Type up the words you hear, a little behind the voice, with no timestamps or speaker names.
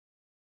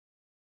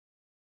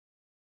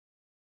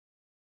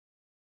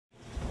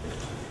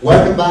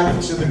Welcome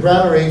back to the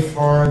Granary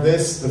for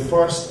this, the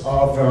first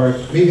of our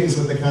meetings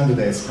with the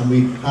candidates. Can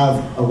we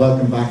have a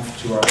welcome back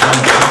to our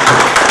panel?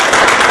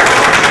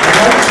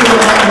 I'd like to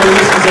remind our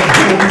listeners at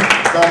home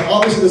that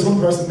obviously there's one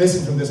person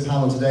missing from this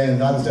panel today, and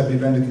that is Deputy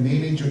Brendan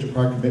Keneally. Due to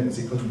park commitments,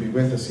 he couldn't be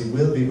with us. He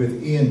will be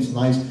with Ian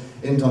tonight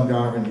in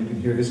Dungarvan. You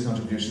can hear his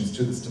contributions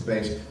to this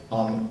debate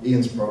on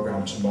Ian's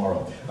programme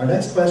tomorrow. Our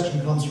next question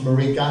comes from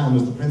Marie Gahan,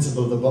 who's the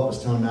principal of the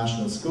Butlerstown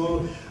National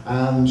School,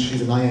 and she's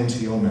an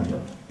INTO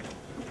member.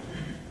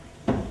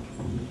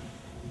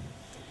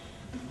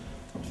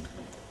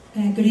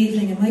 Good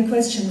evening, and my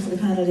question for the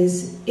panel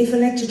is, if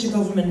elected to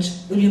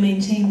government, will you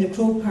maintain the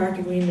Croke Park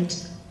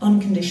Agreement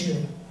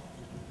unconditionally?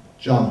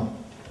 John.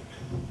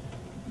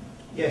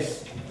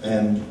 Yes,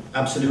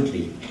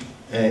 absolutely.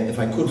 If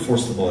I could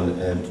first of all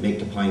make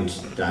the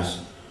point that,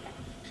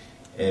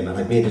 and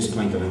I've made this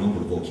point on a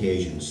number of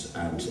occasions,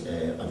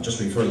 and I'm just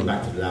referring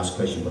back to the last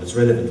question, but it's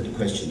relevant to the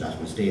question that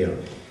was there.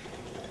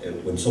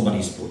 When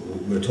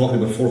we're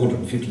talking about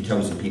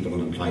 450,000 people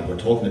unemployed, we're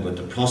talking about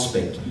the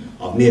prospect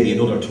of maybe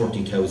another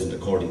 30,000,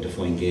 according to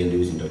Fine Gael,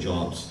 losing their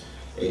jobs,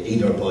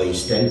 either by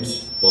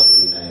stealth, by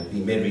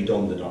being made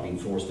redundant, or being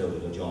forced out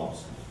of their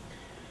jobs.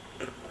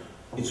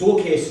 It's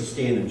okay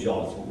sustaining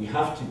jobs, but we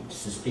have to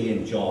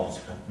sustain jobs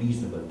at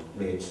reasonable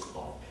rates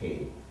of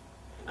pay.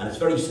 And it's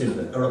very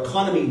simple. Our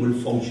economy will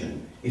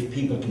function if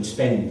people can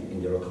spend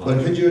in their economy.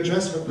 But could you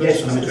address the question?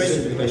 Yes, I'm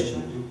addressing the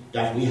question.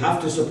 That we have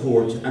to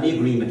support any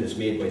agreement that's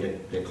made by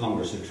the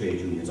Congress of Trade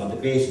Unions on the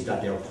basis that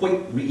they are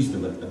quite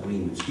reasonable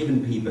agreements,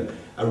 giving people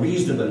a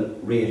reasonable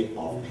rate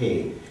of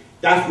pay.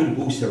 That will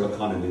boost our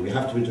economy. We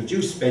have to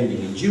introduce spending,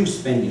 induce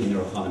spending in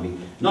our economy,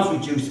 not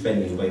reduce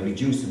spending by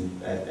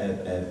reducing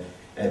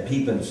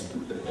people's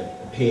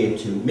pay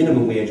to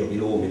minimum wage or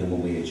below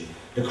minimum wage.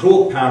 The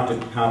Croke Park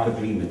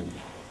Agreement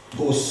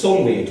goes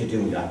some way to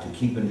do that, to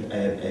keeping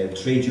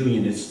trade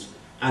unionists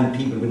and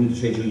people within the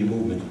trade union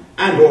movement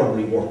and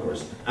ordinary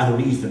workers at a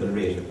reasonable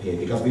rate of pay.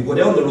 Because we go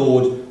down the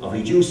road of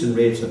reducing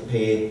rates of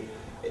pay,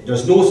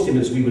 there's no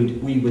stimulus. We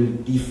will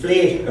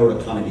deflate our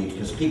economy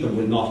because people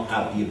will not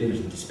have the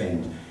ability to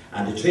spend.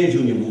 And the trade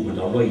union movement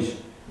are right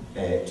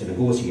to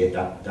negotiate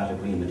that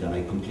agreement, and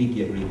I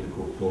completely agree with the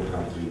Croke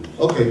Park Agreement.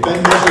 Okay,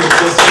 Ben Murphy is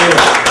just here.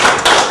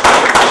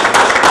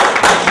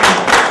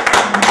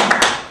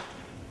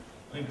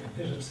 I'm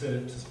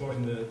committed to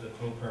supporting the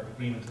Croke Park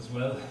Agreement as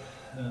well.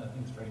 I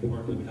think it's very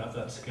important that we have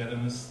that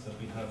togetherness, that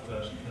we have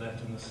that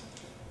collectiveness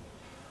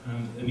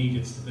and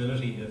immediate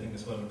stability. I think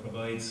is what it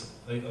provides.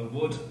 I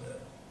would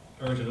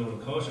urge a note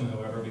of caution,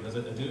 however, because I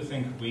do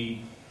think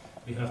we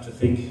have to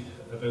think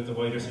about the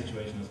wider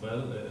situation as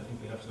well. I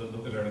think we have to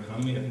look at our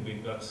economy. I think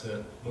we've got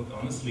to look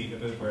honestly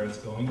about where it's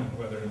going and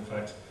whether, in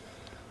fact,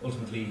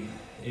 ultimately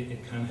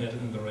it can head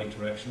in the right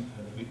direction.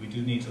 We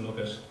do need to look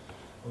at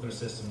other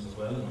systems as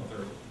well and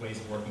other ways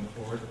of working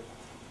forward.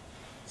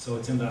 So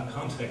it's in that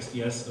context,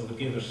 yes, I would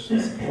give it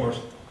support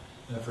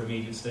for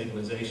immediate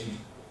stabilisation,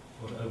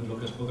 but I would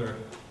look at other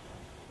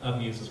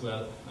avenues as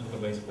well and other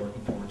ways of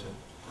working forward too.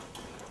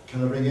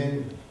 Can I bring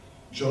in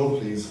Joe,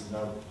 please?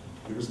 Now,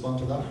 you respond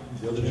to that?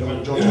 The other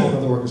Joe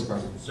from the Workers'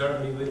 Party.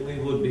 Certainly, we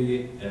would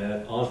be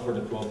all for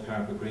the Croke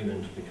Park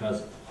Agreement,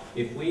 because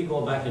if we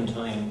go back in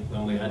time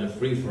when we had a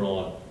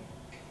free-for-all,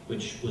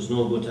 which was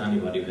no good to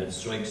anybody, we had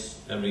strikes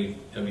every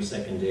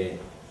second day.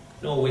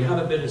 No, we have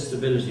a bit of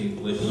stability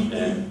with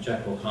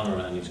Jack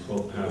O'Connor and his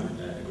Croke Park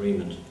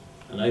Agreement,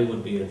 and I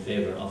would be in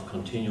favour of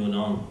continuing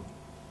on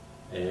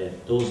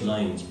those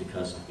lines,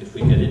 because if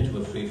we get into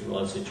a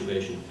free-for-all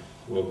situation,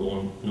 we're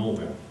going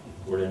nowhere.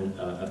 We're in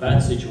a bad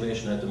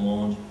situation at the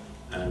moment,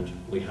 and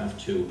we have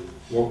to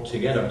work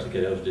together to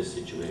get out of this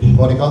situation.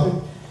 Bonnie Coffey?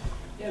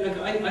 Yeah, look,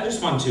 I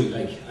just want to,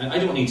 I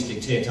don't need to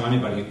dictate to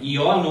anybody.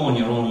 You all know in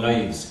your own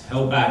lives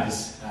how bad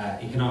this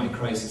economic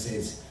crisis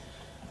is.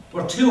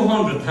 We're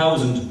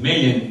 200,000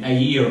 million a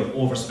year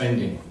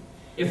overspending.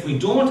 If we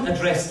don't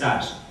address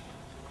that,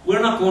 we're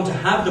not going to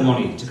have the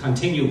money to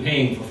continue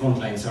paying for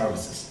frontline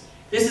services.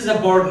 This is a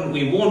burden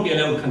we won't be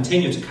allowed to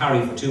continue to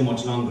carry for too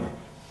much longer.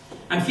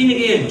 And Fine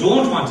Gael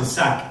don't want to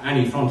sack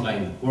any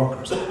frontline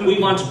workers. We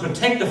want to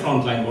protect the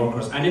frontline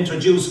workers and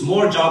introduce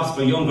more jobs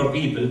for younger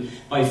people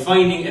by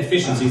finding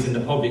efficiencies in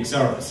the public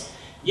service.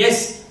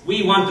 Yes,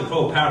 we want the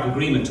Croke Park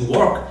Agreement to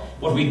work,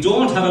 but we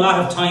don't have a lot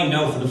of time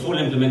now for the full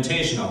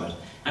implementation of it.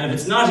 And if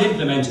it's not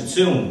implemented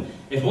soon,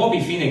 it won't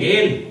be Fine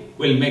Gael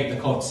will make the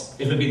cuts.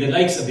 It will be the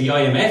likes of the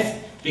IMF,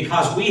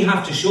 because we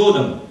have to show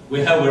them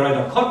how we're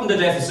either cutting the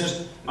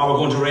deficit or we're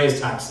going to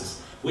raise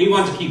taxes. We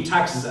want to keep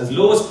taxes as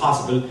low as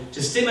possible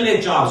to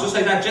stimulate jobs. Just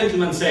like that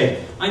gentleman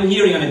said, I'm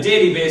hearing on a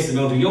daily basis the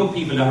amount of young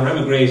people that are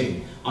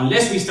emigrating.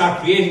 Unless we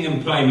start creating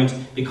employment,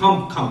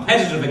 become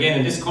competitive again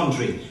in this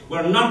country,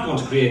 we're not going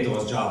to create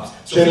those jobs.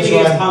 So Fine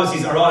Gael's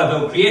policies are all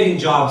about creating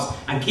jobs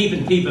and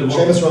keeping people working.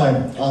 Seamus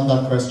Ryan, on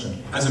that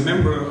question. As a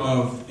member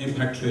of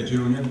Impact Trade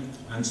Union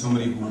and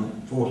somebody who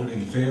voted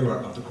in favour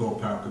of the Croke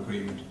Park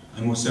Agreement,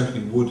 I most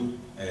certainly would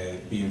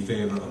be in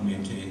favour of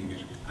maintaining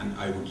it, and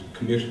I would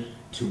commit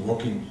to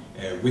working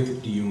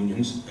with the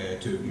unions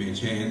to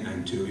maintain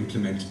and to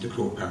implement the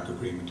Croke Park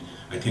Agreement.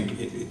 I think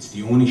it's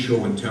the only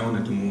show in town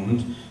at the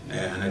moment,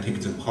 and I think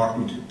it's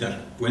important that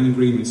when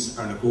agreements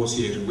are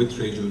negotiated with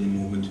trade union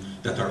movement,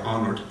 that they're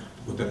honoured,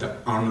 but that they're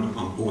honoured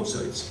on both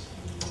sides.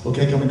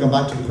 Okay, can we come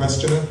back to the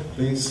questioner,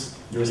 please?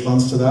 Your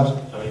response to that?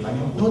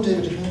 No,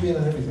 David, you can't be in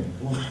on everything.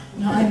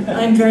 No,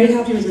 I'm very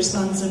happy with the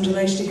response. I'm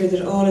delighted to hear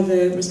that all of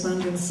the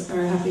respondents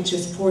are happy to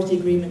support the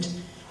agreement.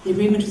 The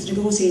agreement was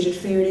negotiated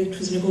fairly, it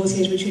was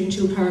negotiated between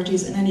two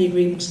parties, and any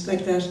agreement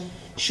like that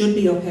should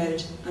be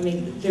upheld. I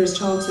mean, there's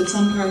talks with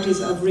some parties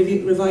of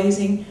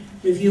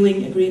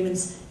reviewing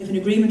agreements. If an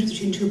agreement is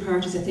between two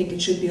parties, I think it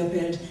should be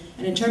upheld.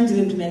 And in terms of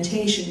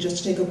implementation,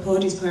 just to take up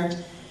Paddy's part,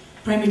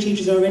 primary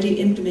teachers are already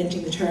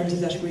implementing the terms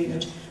of that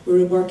agreement.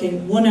 We're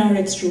working 1 hour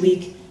extra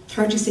week,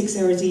 36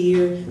 hours a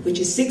year, which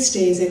is 6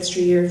 days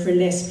extra year for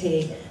less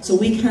pay. So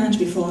we can't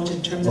be faulted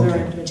in terms of our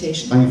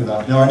implementation. Thank you for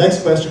that. Now our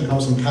next question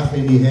comes from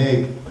Kathleen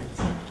Leahy.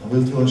 And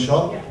we'll do a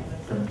shot.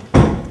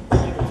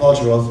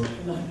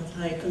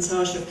 Hi,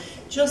 Consortium.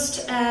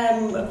 Just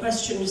a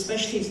question,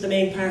 especially to the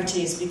main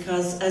parties,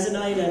 because as an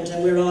island,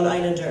 and we're all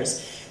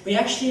islanders, we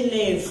actually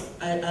live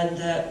on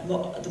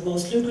the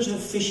most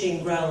lucrative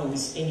fishing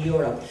grounds in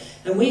Europe.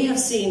 And we have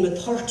seen with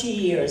 30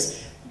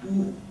 years,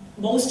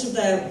 most of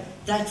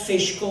that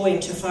fish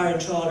going to foreign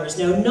trawlers.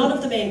 Now, none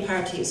of the main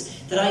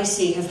parties that I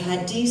see have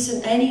had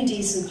any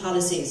decent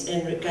policies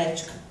in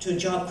regard to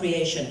job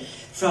creation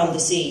from the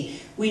sea.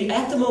 We,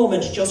 at the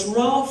moment, just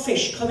raw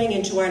fish coming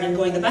into Ireland,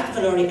 going the back of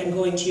a lorry and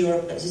going to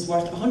Europe is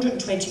worth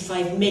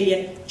 125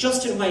 million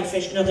just in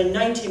whitefish, another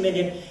 90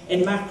 million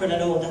in mackerel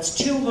alone. That's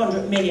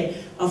 200 million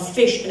of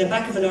fish in the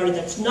back of a lorry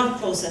that's not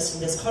processed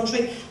in this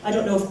country. I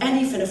don't know if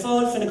any Fianna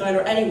Fáil, Fine Gael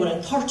or anyone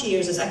in 30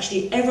 years has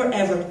actually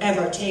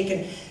ever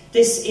taken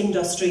this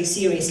industry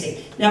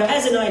seriously. Now,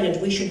 as an island,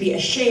 we should be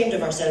ashamed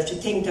of ourselves to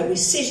think that we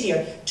sit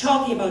here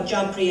talking about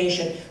job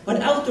creation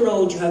when out the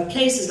road you have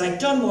places like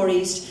Dunmore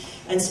East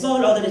and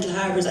small other little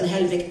harbours and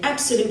Helvig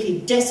absolutely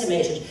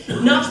decimated,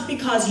 not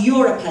because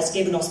Europe has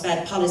given us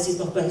bad policies,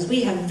 but because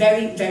we have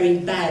very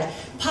bad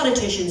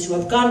politicians who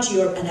have gone to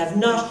Europe and have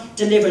not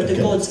delivered the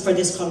goods for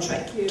this country.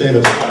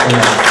 David.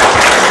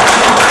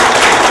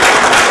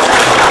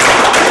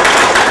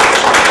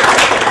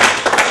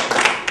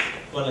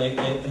 Well,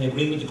 I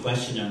agree with the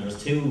question, and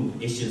there's two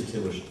issues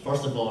to it.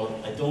 First of all,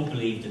 I don't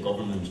believe the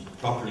government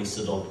properly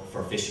stood up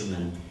for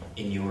fishermen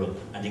in Europe,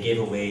 and they gave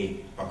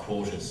away our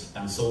quotas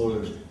and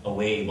sold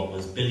away what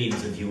was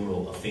billions of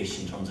euro of fish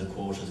in terms of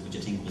quotas, which I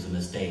think was a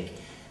mistake.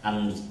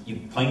 And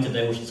you pointed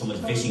out some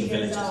of the fishing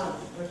villages,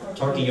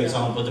 30 years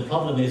on, but the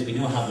problem is we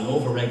now have an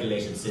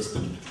over-regulated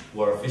system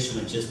where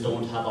fishermen just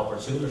don't have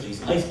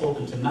opportunities. I've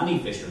spoken to many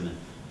fishermen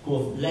who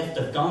have left,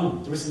 have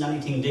gone, there isn't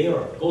anything there.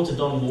 Go to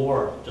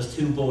Dunmore, there's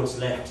 2 boats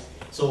left.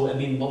 So, I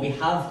mean, what we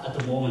have at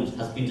the moment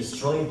has been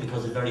destroyed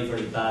because of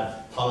very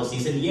bad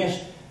policies, and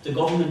yet the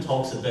government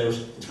talks about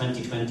the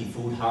 2020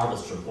 food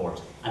harvest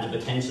report and the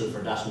potential for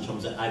that in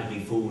terms of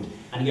agri-food,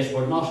 and yet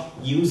we're not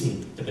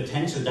using the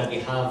potential that we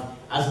have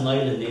as an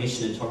island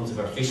nation in terms of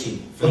our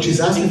fishing. But she's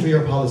asking for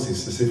your policy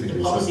specifically.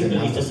 The policy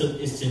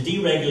is to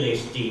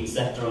deregulate the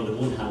sector on the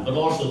one hand, but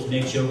also to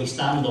make sure we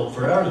stand up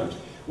for Ireland.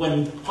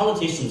 When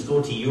politicians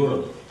go to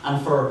Europe,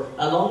 and for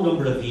a long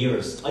number of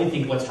years, I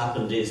think what's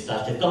happened is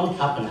that they've gone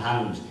cap in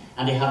hand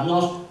and they have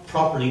not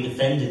properly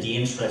defended the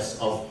interests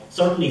of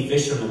certainly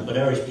fishermen, but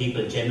Irish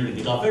people generally.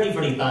 We got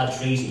very bad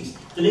treaties.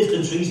 The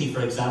Lisbon Treaty,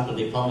 for example,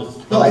 they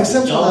promised. No,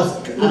 except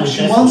that. Look,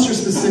 she wants her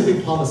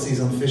specific policies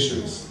on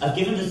fisheries. I've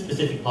given the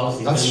specific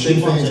policies. That's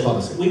Sinn Féin's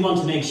policy. We want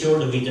to make sure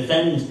that we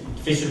defend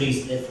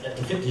fisheries,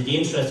 the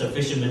interests of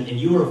fishermen in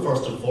Europe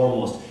first and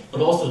foremost,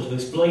 but also to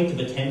exploit the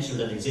potential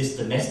that exists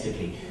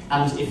domestically.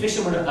 And if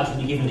fishermen are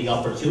actually given the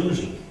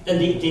opportunity, then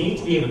they need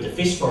to be able to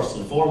fish first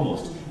and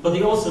foremost. But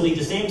they also need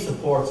the same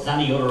support as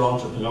any other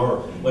entrepreneur,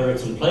 whether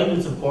it's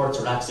employment supports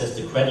or access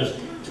to credit,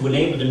 to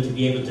enable them to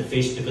be able to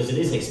fish, because it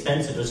is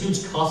expensive. There's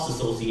huge costs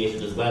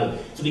associated as well.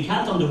 So we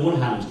can't, on the one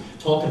hand,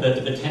 talk about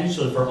the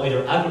potential for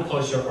either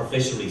agriculture or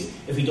fisheries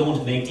if we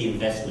don't make the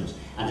investment.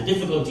 And the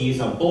difficulty is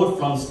on both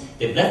fronts.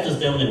 They've left us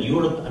down in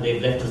Europe and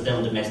they've left us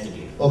down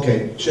domestically.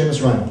 Okay,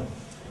 Seamus Ryan.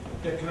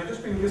 Yeah, can I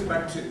just bring this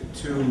back to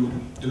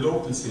the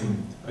local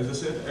scene? As I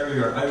said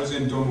earlier, I was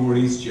in Dunmore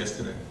East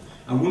yesterday,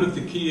 and one of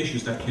the key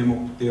issues that came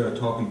up there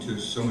talking to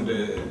some of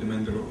the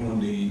men that own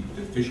the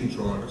fishing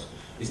trawlers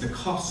is the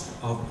cost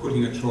of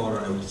putting a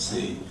trawler out at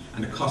sea,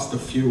 and the cost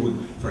of fuel,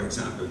 for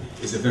example,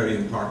 is a very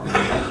important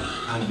issue.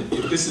 And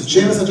this is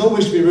Seamus, I don't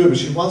wish to be rude, but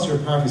she wants her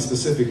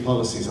party-specific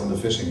policies on the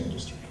fishing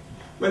industry.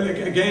 Well,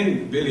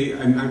 again, Billy,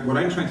 what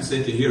I'm trying to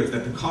say to you here is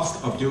that the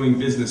cost of doing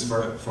business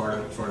for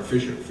a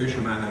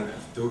fisherman and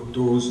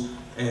those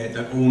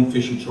that own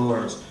fishing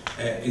trawlers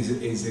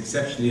is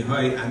exceptionally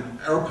high, and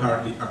our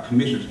party are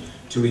committed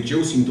to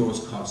reducing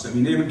those costs. I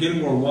mean, Eamon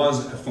Gilmore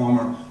was a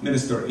former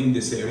minister in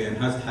this area and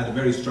has had a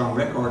very strong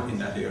record in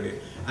that area,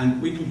 and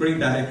we can bring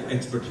that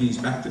expertise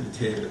back to the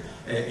table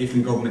if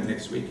in government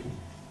next week.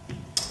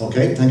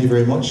 Okay, thank you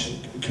very much.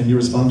 Can you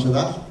respond to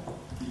that?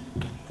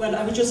 Well,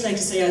 I would just like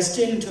to say I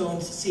still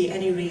don't see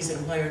any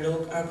reason why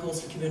our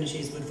coastal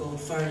communities would vote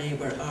for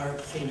Labour or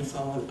Fianna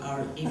Fáil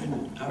or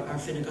even our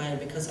Fine Gael,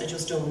 because I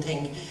just don't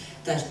think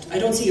that, I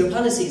don't see your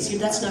policies.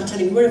 That's not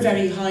telling me. We're a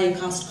very high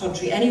cost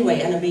country anyway,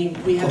 and I mean,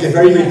 we have... Okay,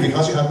 very briefly,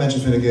 because you have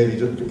mentioned Fine Gael,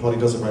 he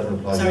probably does have right to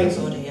reply. Sorry,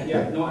 Cody,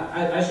 Yeah, no,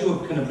 as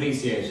you can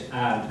appreciate,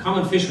 the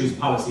common fisheries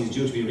policy is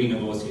due to be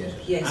renegotiated.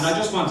 Yes. And I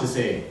just want to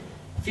say,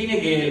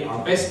 Fine Gael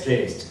are best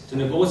placed to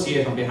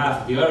negotiate on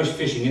behalf of the Irish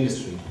fishing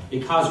industry,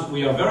 because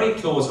we are very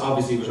close,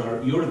 obviously, with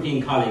our European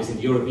colleagues in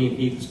the European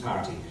People's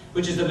Party,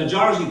 which is the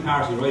majority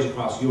party right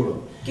across Europe.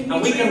 Give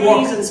me three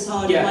reasons,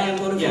 Paul, why I'm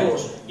going to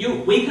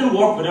vote. We can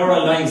work with our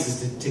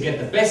alliances to get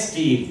the best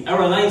deal,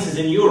 our alliances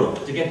in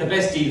Europe, to get the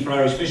best deal for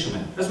Irish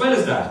fishermen. As well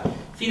as that,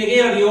 Fine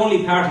Gael are the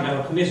only party that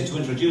are committed to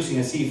introducing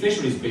a sea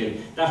fisheries bill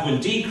that will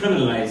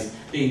decriminalise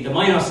the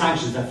minor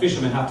sanctions that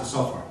fishermen have to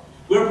suffer.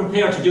 We're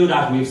prepared to do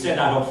that, and we've said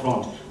that up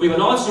front. We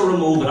will also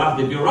remove a lot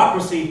of the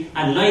bureaucracy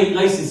and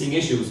licensing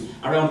issues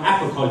around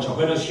aquaculture,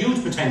 where there's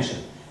huge potential.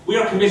 We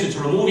are committed to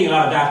removing a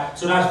lot of that,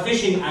 so that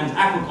fishing and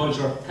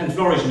aquaculture can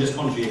flourish in this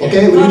country again.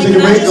 Okay, we'll take a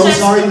break. No,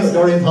 sorry,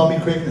 Dorian, Tommy,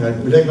 quick.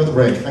 We'll take another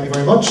break. Thank you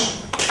very much.